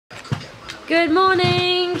Good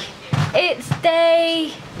morning. It's day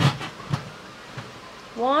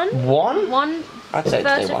one. I'd say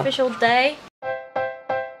First day one. official day.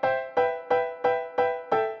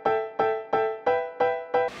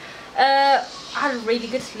 I had a really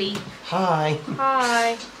good sleep. Hi.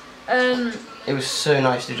 Hi. It was so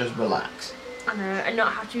nice to just relax. I know, and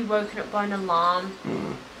not have to be woken up by an alarm.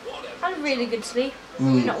 I had a really good sleep.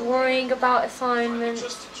 Not worrying about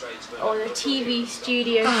assignments or the TV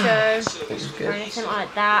studio show It was or good. anything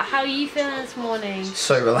like that. How are you feeling this morning?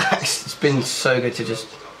 So relaxed. It's been so good to just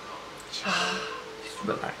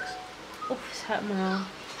relax. Oh, it's hurting my arm.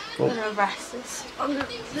 Oh. I'm gonna rest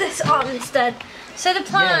this arm instead. So the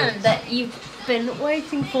plan that you've been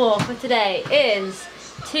waiting for today is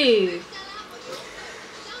to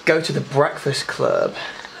Go to the breakfast club.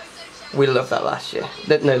 We loved that last year.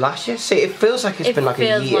 No, last year? See, it feels like it's been like a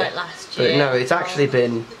year. It feels like last year. But no, it's actually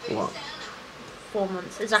been, what? 4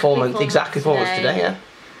 months. Exactly 4 months. Exactly 4 months today, yeah.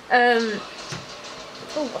 Oh,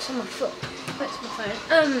 what's on my foot? Where's my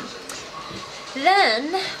phone?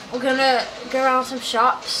 Then we're gonna go around some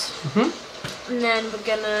shops. And then we're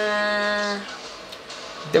gonna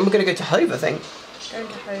go to Hove, I think. go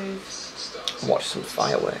to Hove. Watch some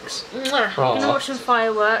fireworks. We're gonna watch some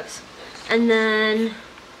fireworks, and then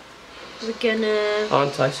we're gonna.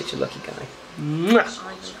 Aren't I such a lucky guy?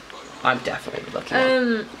 I'm definitely the lucky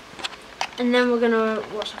guy. And then we're gonna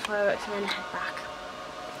watch the fireworks and then head back.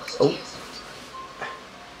 Oh,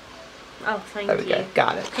 Oh, thank there we you. go.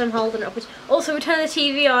 Got it. I'm holding it upwards. Also, we turn the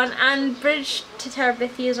TV on, and Bridge to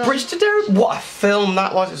Terabithia is on. Bridge to Derry. What a film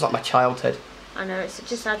that was. It was like my childhood. I know, it's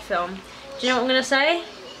such a sad film. Do you know what I'm gonna say?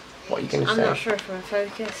 What are you going to I'm say? not sure if we're in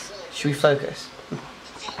focus. Should we focus?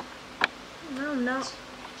 No, I'm not.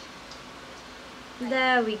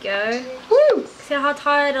 There we go. Woo! See how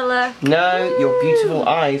tired I look? No, your beautiful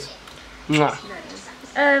eyes. Mwah.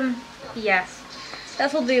 Yes.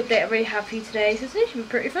 That's all the update I really have for you today. So today should be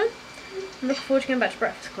pretty fun. I'm looking forward to going back to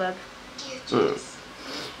Breakfast Club.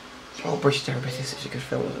 Oh, Bridge to Derry is such a good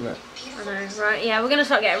film, isn't it? I know, right? Yeah, we're gonna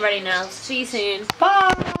start getting ready now. See you soon.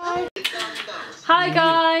 Bye! Hi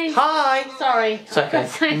guys! Hi! Sorry. It's okay.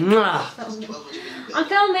 Mwah. I'm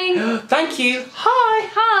filming! Thank you! Hi!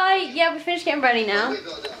 Hi! Yeah, we finished getting ready now.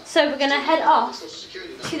 So we're gonna head off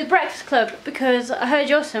to the Breakfast Club because I heard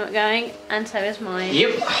your stomach going and so is mine.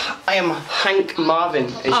 Yep, I am Hank Marvin,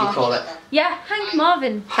 as you call it. Yeah, Hank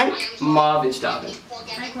Marvin. Hank Marvin Starvin.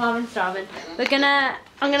 Hank Marvin starving.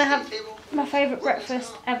 I'm gonna have my favourite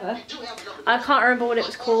breakfast ever. I can't remember what it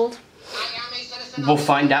was called. We'll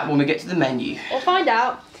find out when we get to the menu. We'll find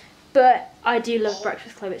out. But I do love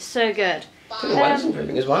Breakfast Club, it's so good. I think the weather's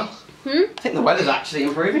improving as well. I think the weather's actually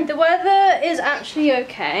improving. The weather is actually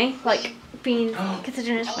okay. Like, considering it's Do you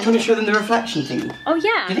want to winter. show them the reflection thing? Oh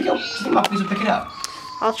yeah. Do you think Marcus will pick it up?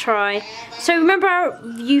 I'll try. So remember our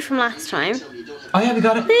view from last time? Oh yeah, we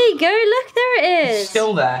got it. There you go, look, there it is. It's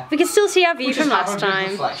still there. We can still see our view We from just have last a good time.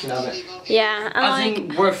 reflection of it. Yeah, and As like...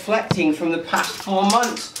 in, we're reflecting from the past 4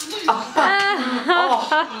 months.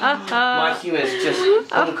 My humour is just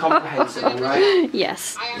incomprehensible, right?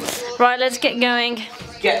 Yes. Right, let's get going.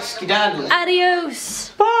 Get skedaddling.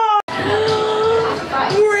 Adios. Bye!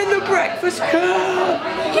 We're in the breakfast club!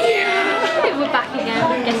 Yeah! We're back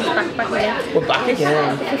again. Guess it's back again. We're back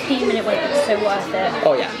again. The 15-minute wait was so worth it.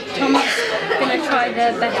 Oh yeah. Tom's gonna try the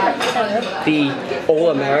best breakfast ever. The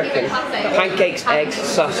all-American pancakes, eggs,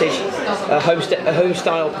 sausage,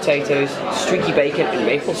 home-style potatoes, streaky bacon, and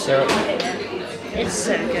maple syrup. It's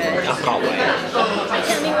so good. I can't wait. I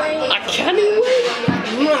can't wait. I can't wait.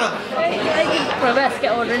 Well, let's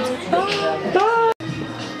get ordering. Bye.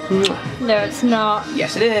 No, it's not.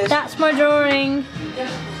 Yes, it is. That's my drawing.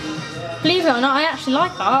 Believe it or not, I actually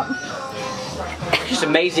like that. It's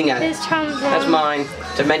amazing, Anne. There's Tom's drawing. That's mine.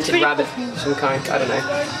 Demented rabbit of some kind. I don't know.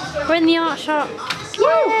 We're in the art shop.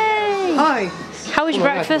 Yay! Hi. How was your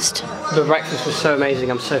my breakfast? The breakfast was so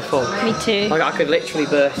amazing. I'm so full. Me too. Like I could literally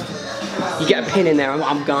burst. You get a pin in there,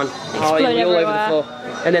 I'm gone. Oh, Explode you'll be all over everywhere. the floor.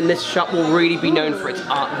 And then this shop will really be known for its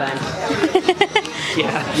art then.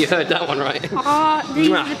 Yeah, you heard that one right.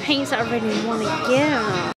 These are the paints that I really want to get.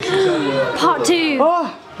 Part 2.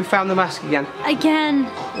 Oh, we found the mask again. Again.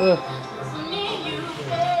 Ugh.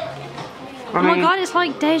 Oh my god, it's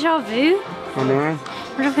like deja vu. I know.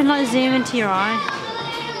 What if I can like zoom into your eye?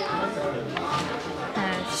 No,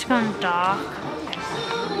 it's just gone dark.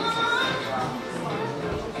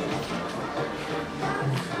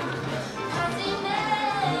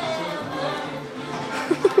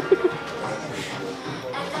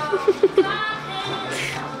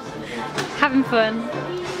 Having fun.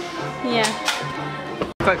 Yeah.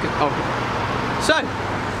 Focus. Oh. So,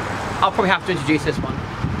 I'll probably have to introduce this one.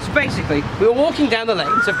 So basically, we were walking down the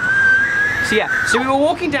lanes. So we were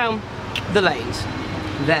walking down the lanes.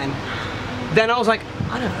 Then I was like,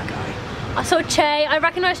 I know that guy. I saw Che. I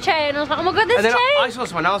recognised Che, and I was like, oh my god, there's Che. And then Che. I saw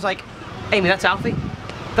someone. I was like, Amy, that's Alfie.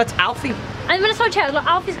 That's Alfie. And when I saw Che, I was like,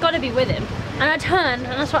 Alfie's got to be with him. And I turned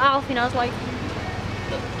and I saw Alfie, and I was like,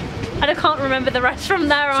 and I can't remember the rest from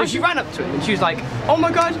there on. So she ran up to him and she was like, oh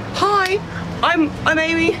my god, hi, I'm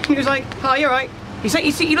Amy. He was like, hi, you're right.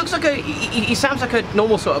 He looks like he sounds like a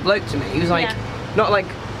normal sort of bloke to me. He was like, not like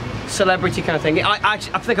celebrity kind of thing. I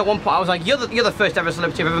think at one point I was like, you're the first ever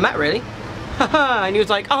celebrity I've ever met, really. And he was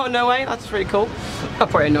like, oh no way, that's really cool. I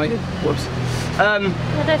probably annoyed him. Whoops. I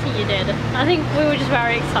don't think you did. I think we were just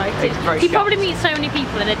very excited. You probably meet so many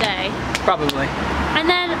people in a day. Probably. And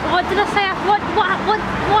then what did I say? What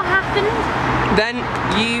happened? Then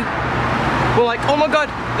you were like, oh my god,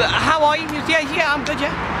 how are you? He was, yeah, I'm good,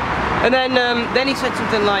 yeah. And then he said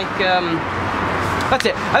something like, that's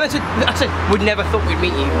it. And I said, we'd never thought we'd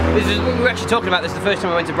meet you. We were actually talking about this the first time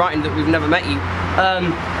we went to Brighton, that we've never met you.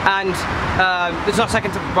 This is our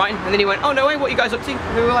second trip to Brighton. And then he went, oh no way, what are you guys up to?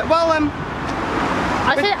 And we were like, well,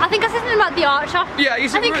 I think I said something about the art shop. Yeah, you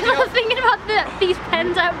said I think I was thinking about these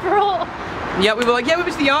pens I brought. Yeah, we were like, yeah, we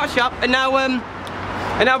went to the art shop, and now we're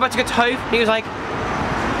about to go to Hove. And he was like,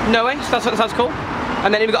 no way, that sounds cool.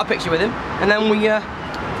 And then we got a picture with him, and then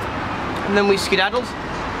we skedaddled.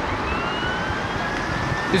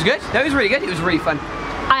 It was good. No, it was really good. It was really fun.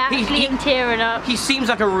 I actually am tearing up. He seems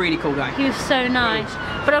like a really cool guy. He was so nice,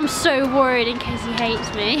 but I'm so worried in case he hates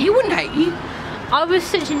me. He wouldn't hate you. I was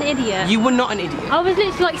such an idiot. You were not an idiot. I was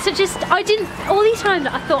literally like I didn't, all these times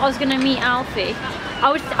I thought I was going to meet Alfie,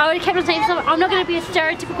 I would have kept on saying to myself, I'm not going to be a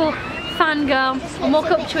stereotypical fangirl and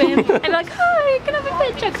walk up to him and be like, hi, can I have a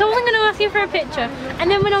picture? Because I wasn't going to ask him for a picture. And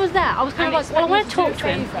then when I was there, I was kind of like, well, I want to talk to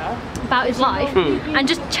him about his life and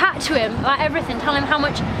just chat to him about everything, tell him how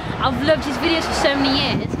much I've loved his videos for so many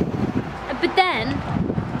years. But then,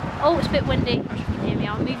 oh, it's a bit windy. You can hear me,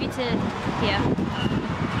 I'll move you to here.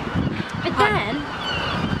 But then,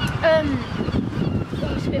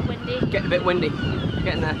 oh, it's a bit windy. Getting a bit windy.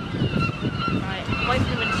 Getting there. Right, wait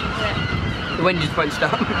for the wind to quit. The wind just won't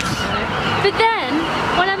stop. But then,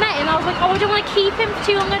 when I met him, I was like, oh, I don't want to keep him for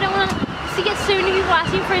too long. I don't want to get so many people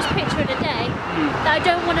asking for his picture in a day that I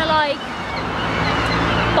don't want to like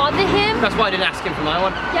bother him. That's why I didn't ask him for my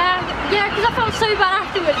one. Yeah, because I felt so bad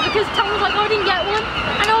afterwards because Tom was like, oh, I didn't get one.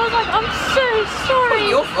 And I was like, I'm so sorry.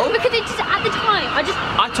 It's your fault. Because it just, at the time,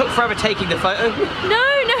 I took forever taking the photo. No.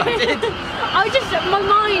 I did. My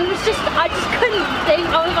mind was just, I just couldn't think.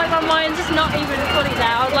 I was like, my mind's just not even fully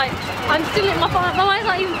there. I was like, I'm still, my mind's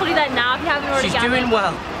not even fully there now if you haven't already gathered. She's doing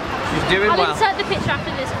well. She's doing well. I'll insert the picture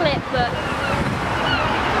after this clip, but...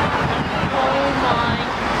 Oh my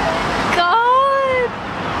God!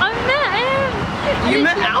 I met him! You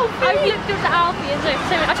met Alfie? I looked up to Alfie and so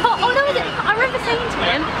I remember saying to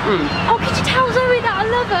him, oh, could you tell Zoe that I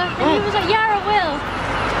love her? And he was like, yeah, I will.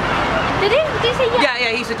 Did he? Did he say yeah?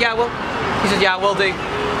 Yeah, he said, yeah, well. He said, yeah, I will do.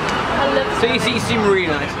 I love So he seemed really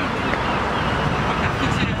nice.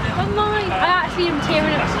 Oh my, I actually am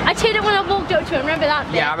tearing up. I teared up when I walked up to him, remember that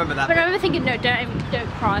bit? Yeah, I remember that But bit. I remember thinking, no, don't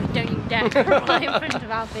cry, don't you dare cry in front of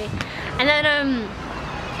Alfie.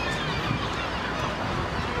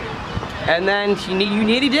 And then you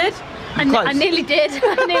nearly did? I nearly did,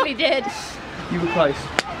 I nearly did. You were close.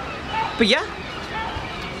 But yeah.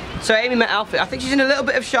 So Amy met Alfie. I think she's in a little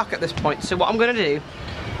bit of shock at this point. So what I'm gonna do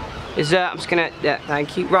is I'm just gonna,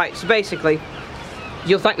 thank you. Right, so basically,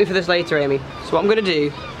 you'll thank me for this later, Amy. So what I'm gonna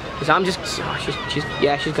do is I'm just, she's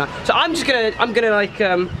gone. So I'm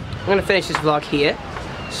gonna finish this vlog here.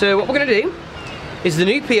 So what we're gonna do is the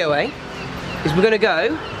new POA is we're gonna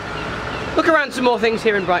go look around some more things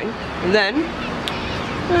here in Brighton, and then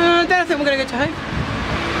I think we're gonna go to Hove.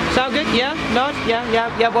 Sound good? Yeah? Nod?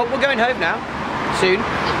 Yeah. Well, we're going Hove now, soon.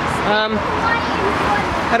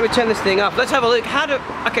 How do we turn this thing off? Let's have a look.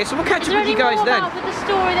 Okay, so we'll catch up with you guys then. With the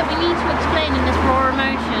story that we need to explain in this raw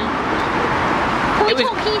emotion. Can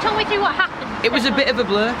you talk me through what happened? It was a bit of a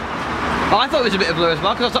blur. Oh, I thought it was a bit of a blur as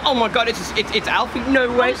well, because I was like, oh my god, it's Alfie. No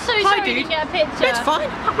way. I'm so Hi, sorry dude. to get a picture. It's fine.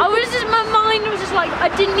 My mind was just like, I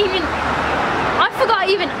forgot I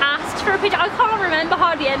even asked for a picture. I can't remember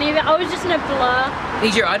hardly any of it. I was just in a blur.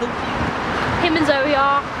 He's your idol? Him and Zoe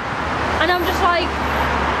are. And I'm just like,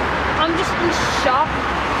 I'm just in shock.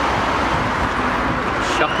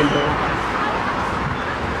 Shocking ball.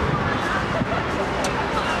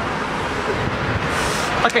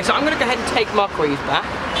 Okay, so I'm going to go ahead and take Marquise back.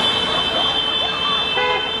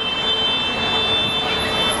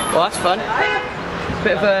 Well, that's fun.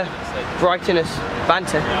 Bit of a Brightonous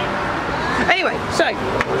banter. Anyway, so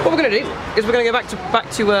what we're gonna do is we're gonna go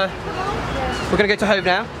we're gonna go to Hove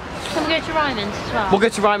now. Can we go to Ryman's as well? We'll go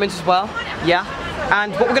to Ryman's as well. Yeah.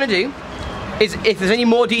 And what we're gonna do is, if there's any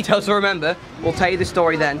more details to remember, we'll tell you the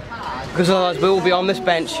story then. Because otherwise we will be on this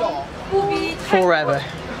bench forever.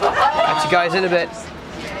 Catch you guys in a bit.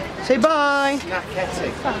 Say bye.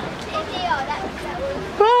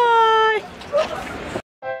 Bye.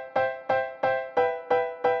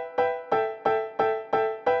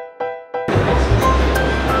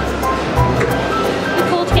 We're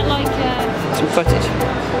cool to get like some footage.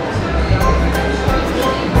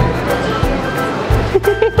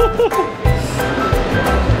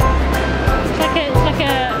 it's like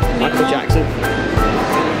a Michael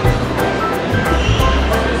Jackson.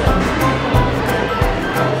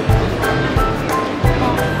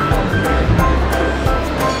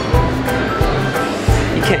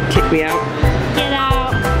 You can't kick me out. Get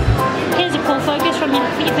out. Here's a cool focus from you.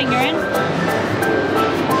 Put your finger in.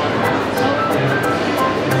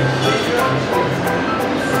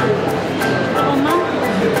 Oh, man.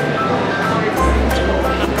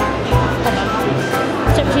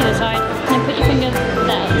 Step to the side. And then put your finger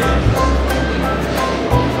there.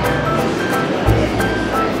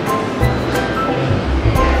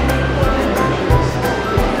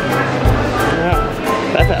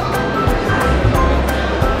 Better.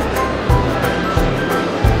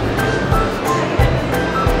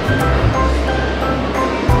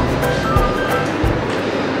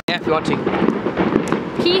 Yeah, if you want to.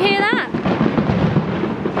 Can you hear that?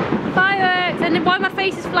 Fireworks! And then why my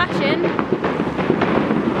face is flashing?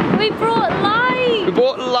 We brought light! We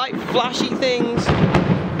bought light flashy things.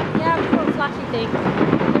 Yeah, we brought flashy things.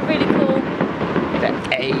 They're really cool. They're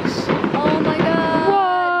ace. Oh my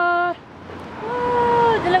god! What?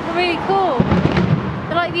 Whoa, they look really cool.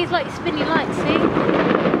 They're like these like spinny lights, see?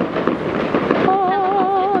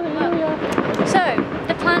 So,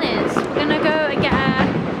 the plan is, we're gonna go and get a...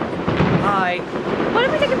 Hi. Why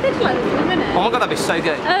don't we take a picture like this in a minute? Oh my god, that'd be so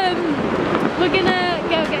good. We're gonna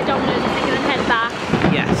go get Domino's and then gonna head back.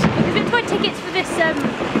 Yes. Because we have to buy tickets for this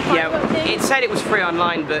firework thing. It said it was free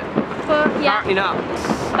online, but Yeah. apparently not.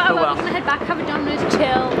 But Oh well. we're gonna head back, have a Domino's,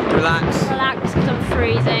 chill, Relax. because I'm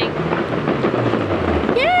freezing.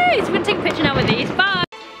 Yay! So we're gonna take a picture now with these. Bye!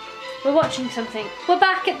 We're watching something. We're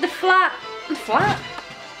back at the flat. Flat?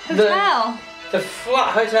 Hotel. The flat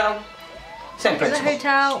hotel. Same The principle.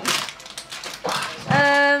 hotel.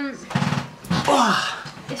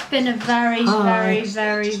 It's been a very busy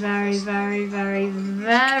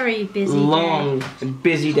long day. and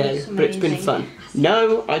busy day, Looks but it's been amazing. fun.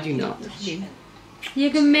 No, I do not. You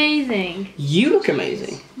look amazing. You look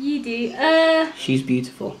amazing. You do. She's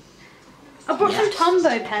beautiful. I brought some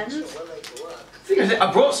Tombow pens.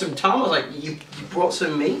 I brought some Tom. I was like, you brought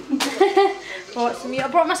some me? I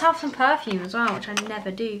brought myself some perfume as well, which I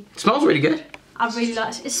never do. It smells really good. I really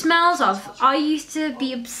like it. It smells of, I used to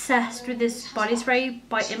be obsessed with this body spray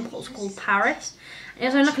by Impulse called Paris. It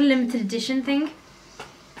was only like a limited edition thing.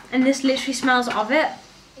 And this literally smells of it.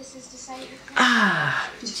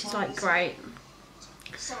 Which is like great.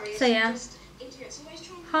 So yeah.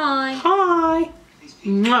 Hi. Hi.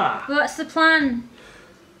 Mwah. What's the plan?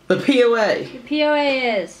 The POA The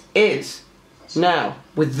POA is now,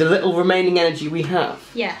 with the little remaining energy we have,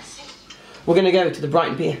 yes. we're going to go to the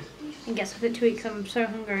Brighton Pier. And guess what, 2 weeks I'm so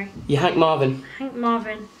hungry. You Hank Marvin. Hank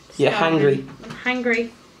Marvin. You're hungry. I'm hangry.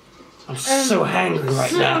 I'm so hangry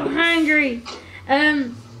right now. So hungry.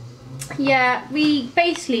 Yeah, we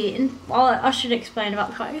basically, I should explain about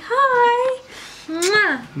the fire. Hi!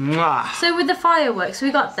 Mwah. Mwah. So with the fireworks, we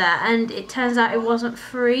got there and it turns out it wasn't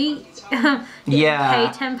free.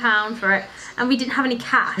 Yeah. Pay £10 for it. And we didn't have any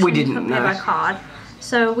cash. We didn't, couldn't pay no. by card.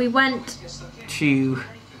 So we went To...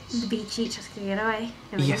 the beach each just to get away.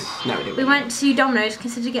 No, we Yes. didn't. No, we didn't. We went to Domino's,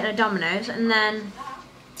 considered getting a Domino's, and then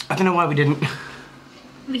I don't know why we didn't.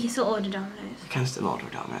 we can still order Domino's. We can still order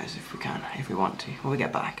Domino's if we can, if we want to, when we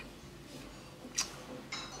get back.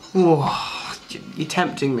 Whoa, you're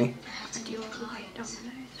tempting me. And you want Domino's?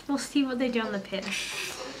 We'll see what they do on the pier.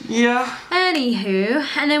 Yeah. Anywho,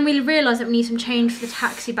 and then we realised that we need some change for the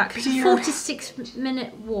taxi back. It's a Pier.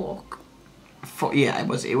 46-minute walk. Yeah, it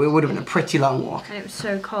was. It would have been a pretty long walk. And it was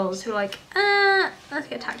so cold, so we're like, let's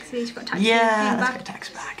get a taxi. So we got a taxi. Yeah, came let's back. get a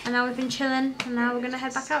taxi back. And now we've been chilling, and now we're gonna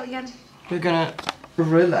head back out again. We're gonna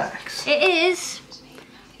relax. It is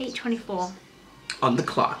 8:24. On the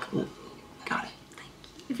clock. Ooh, got it.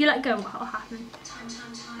 If you let go, what'll happen?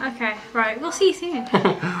 Okay, right. We'll see you soon.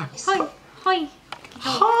 Hi. Hi.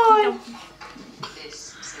 Hi.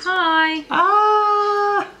 Hi.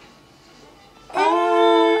 Ah.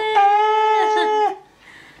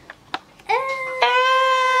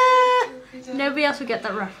 get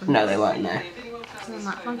that reference. No, they won't, no.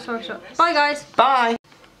 Long story short. Bye, guys. Bye.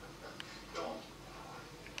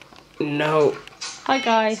 No. Hi,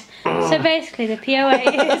 guys. So basically, the POA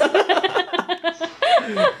is...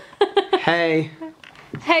 Hey.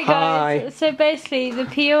 Hey, guys. Hi. So basically, the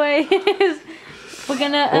POA is... We're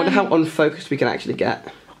gonna... I wonder how unfocused we can actually get.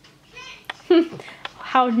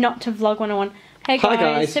 How not to vlog 101. Hey, guys. Hi,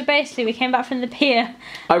 guys. So basically, we came back from the pier.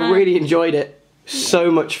 I really enjoyed it. So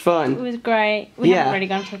much fun. It was great. We haven't really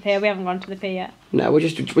gone to the pier. We haven't gone to the pier yet. No, we're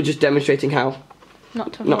just demonstrating how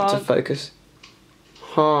not to not to focus.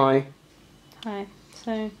 Hi. Hi.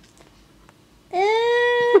 So.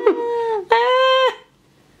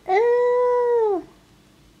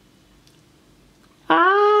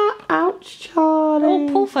 Ouch, Charlie. Oh,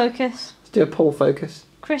 pull focus. Let's do a pull focus.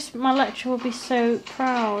 Chris, my lecturer will be so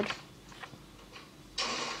proud.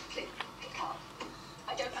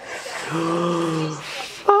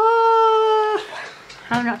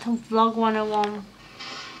 How not to vlog 101.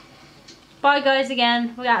 Bye, guys,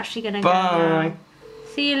 again. We're actually gonna go now.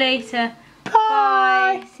 See you later.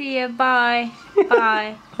 Bye. See you. Bye.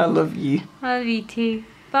 Bye. I love you. I love you too.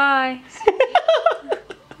 Bye.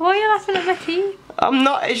 Why are you laughing at my teeth? I'm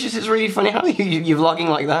not. It's just it's really funny how you're vlogging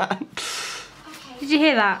like that. Did you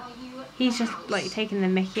hear that? He's just like taking the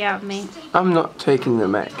mickey out of me. I'm not taking the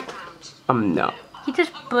mick. I'm not. You're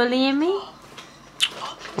just bullying me.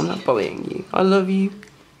 I'm not bullying you. I love you.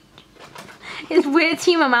 It's weird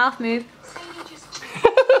seeing my mouth move.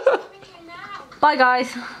 Bye,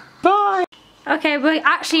 guys. Bye. Okay, we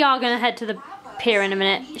actually are going to head to the pier in a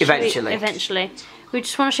minute. Eventually. Eventually. We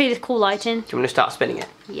just want to show you this cool lighting. Do you want to start spinning it?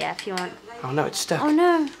 Yeah, if you want. Oh no, it's stuck. Oh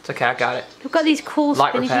no. It's okay, I got it. We've got these cool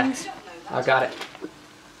Light spinny repair. things. I got it.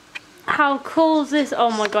 How cool is this? Oh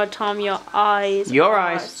my god, Tom, your eyes. Your are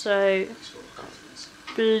eyes. So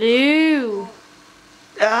blue.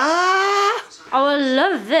 Ah! Oh, I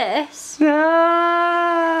love this.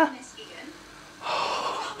 Ah!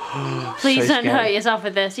 Please So don't scary. hurt yourself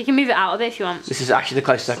with this. You can move it out a bit if you want. This is actually the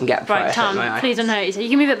closest I can get. Right, Tom, please don't hurt yourself. You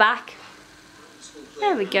can move it back.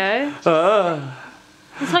 There we go.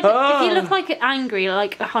 It's like if you look like angry,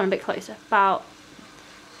 like hold on a bit closer. About.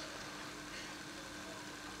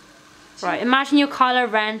 Right, imagine you're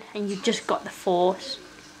Kylo Ren and you've just got the Force.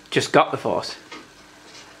 Just got the Force.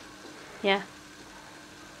 Yeah.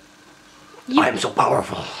 I am so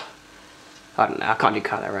powerful. I don't know, I can't do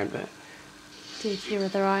Kylo Ren, but... Dude, your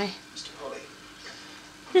other eye.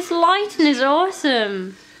 This lighting is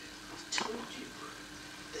awesome.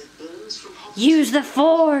 Use the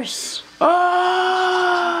Force.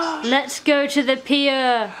 Ah! Let's go to the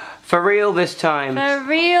pier. For real this time. For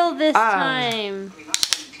real this time.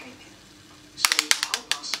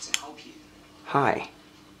 Hi.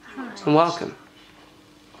 And welcome.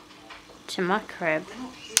 To my crib.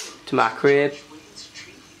 To my crib.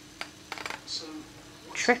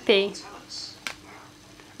 Trippy.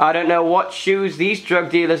 I don't know what shoes these drug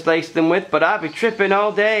dealers lace them with, but I'll be tripping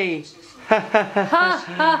all day. Ha ha ha Ha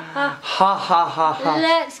ha ha. ha ha ha ha.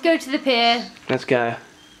 Let's go to the pier. Let's go.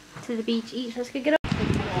 To the beach. Let's go get up.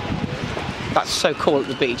 That's so cool at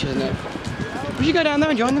the beach, isn't it? Would you go down there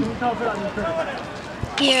and join them?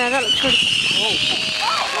 Yeah, that looks really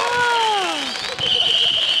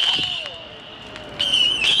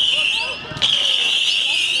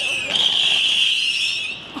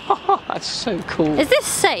Oh, that's so cool. Is this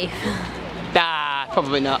safe? Nah,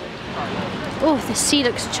 probably not. Oh, the sea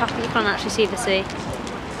looks choppy. You can't actually see the sea.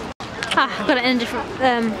 Ah, I've got it in a different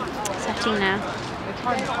setting now.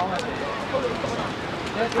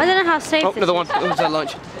 I don't know how safe Oh, this another one. is. There's a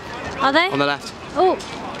lunch. Are they? On the left. Oh,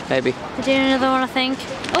 Maybe. they're doing another one, I think.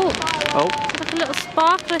 Oh, Oh. like a little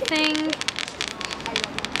sparkler thing.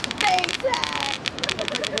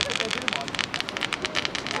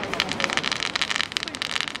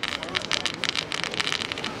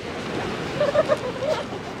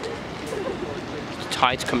 The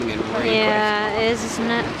tide's coming in really quick. Yeah, it is, isn't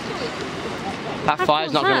it? That How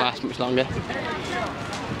fire's cool not is going to that? last much longer.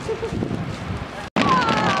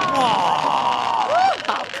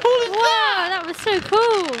 Wow, that was so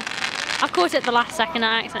cool. I caught it at the last second.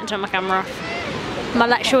 I accidentally turned my camera off. My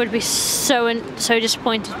lecturer would be so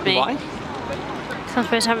disappointed in me. Why? Because I'm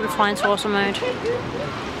supposed to have it in flying saucer mode.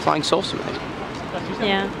 Flying saucer mode.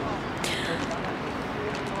 Yeah.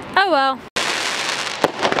 Oh well.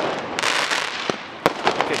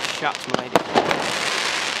 Good shots, my lady.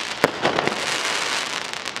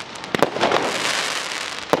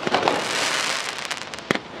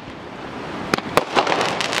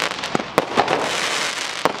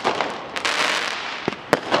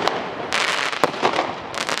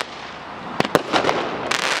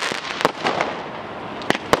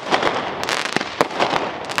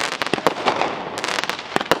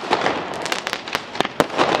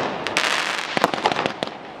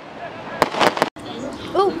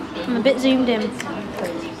 a bit zoomed in.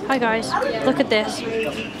 Hi guys, look at this.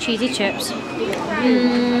 Cheesy chips.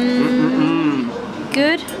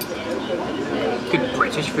 Good. Good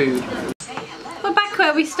British food. We're back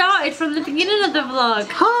where we started from the beginning of the vlog.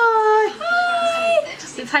 Hi! Hi!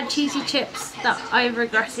 We've had cheesy chips that I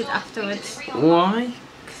regretted afterwards. Why?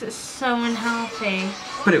 Because it's so unhealthy.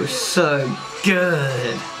 But it was so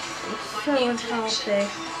good. So unhealthy.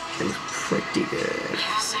 It was pretty good.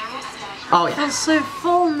 Oh yeah. I'm so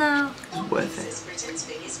full now. It's worth it.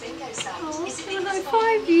 Oh, can I high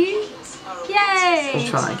five you? Yay! We'll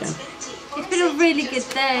try again. It's been a really good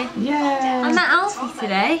day. Yeah. I met Alfie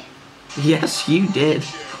today. Yes, you did.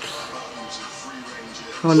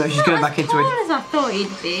 Oh no, she's going back into it. As I thought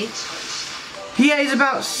he'd be. Yeah, he's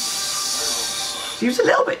about. He was a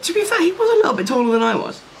little bit. To be fair, he was a little bit taller than I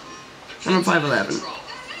was. And I'm 5'11".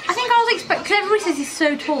 I think I was expecting, because everybody says he's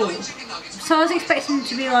so tall. So I was expecting him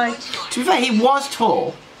to be like. To be fair, he was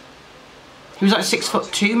tall. He was like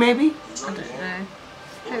 6'2", maybe. I don't know.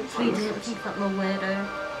 Hopefully he doesn't think I'm a weirdo.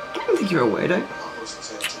 I don't think you're a weirdo.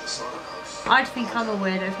 I'd think I'm a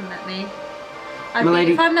weirdo if he met me.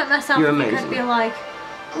 Milady, if I met myself, I you're think amazing. I'd be like,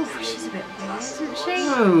 oh, she's a bit weird, isn't she?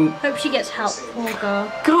 No. Hope she gets help, poor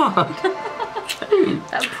girl. God.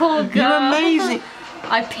 That poor girl. You're amazing.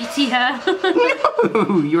 I pity her.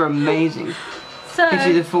 No, you're amazing. So.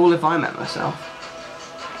 Pity the fool if I met myself.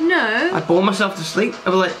 No. I'd bore myself to sleep.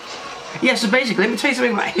 I'd be like, yeah, so basically, let me tell you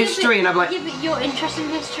something about history, and I'd be like, yeah, but you're interested in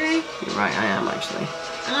history. You're right, I am actually.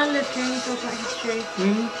 And I love hearing you talk about history.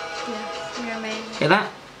 Really? Yeah, you're amazing. Hear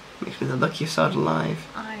that? Makes me the luckiest sod alive.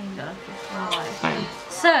 I'm the luckiest one alive. I am.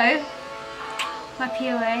 So, my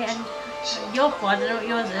POA and your quad, I don't know what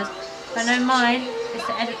yours is, but I know mine is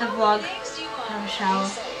to edit the vlog and have a shower.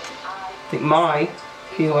 I think my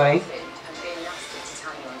POA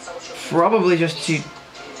probably just to.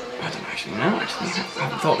 I don't actually know. Actually, I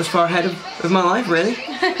haven't thought this far ahead of my life, really.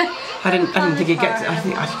 I didn't think it'd get.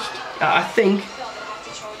 I think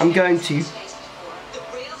I'm going to.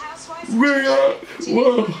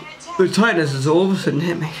 Whoa! The tightness has all of a sudden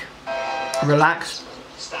hit me. Relax,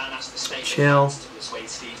 chill,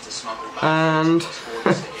 and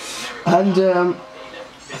I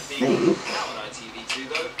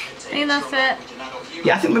think that's it.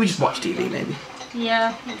 Yeah, I think maybe just watch TV, maybe. Yeah,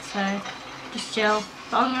 I think so. Just chill.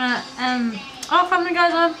 But I'm gonna oh, Family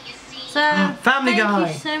Guy's on. So Family Guy.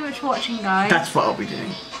 Thank you so much for watching, guys. That's what I'll be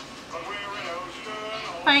doing.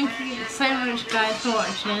 Thank you so much, guys, for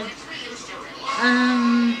watching.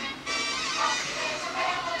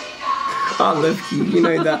 I love you, you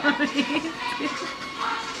know that.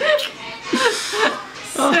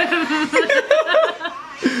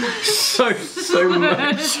 so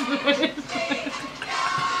much.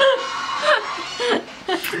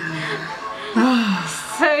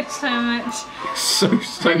 so much.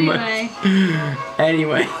 So much.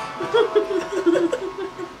 Anyway.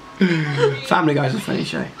 Family Guy's a funny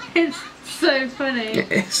show. It's so funny.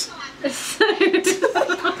 It is. It's so funny.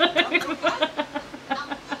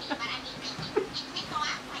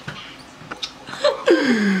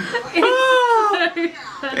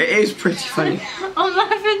 It is pretty funny. I'm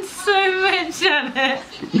laughing so much at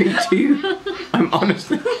it. Me too. I'm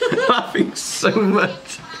honestly laughing so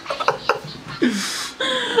much.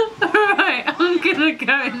 Alright, I'm gonna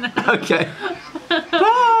go now. Okay.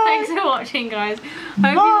 Bye. Thanks for watching, guys.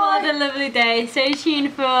 Hope you all had a lovely day. Stay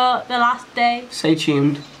tuned for the last day. Stay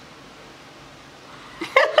tuned.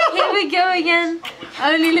 Here we go again.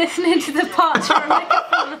 Only listening to the parts where I make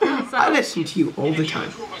fun of myself. I listen to you all the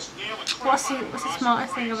time. What's the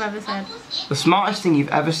smartest thing I've ever said? The smartest thing you've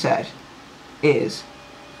ever said is...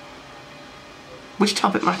 Which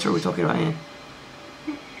topic matter are we talking about here?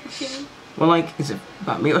 Well, like, is it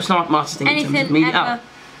about me? Or it's not smartest thing in terms of Anything me? ever.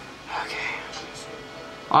 Oh. Okay.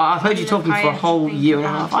 I've heard you talking for a whole year and a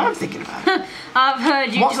half. I am thinking about it. I've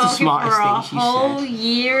heard you What's the talking smartest for a thing she whole said?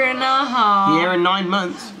 year and a half. Year and 9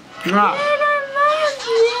 months. Right.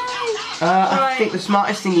 I think the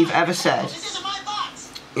smartest thing you've ever said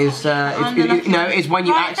is when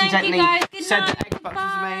you accidentally said that Xbox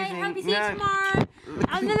is amazing. Happy see you tomorrow.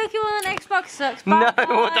 I'm the lucky one on Xbox sucks. Bye.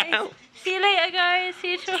 No, what the hell? See you later, guys.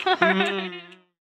 See you tomorrow.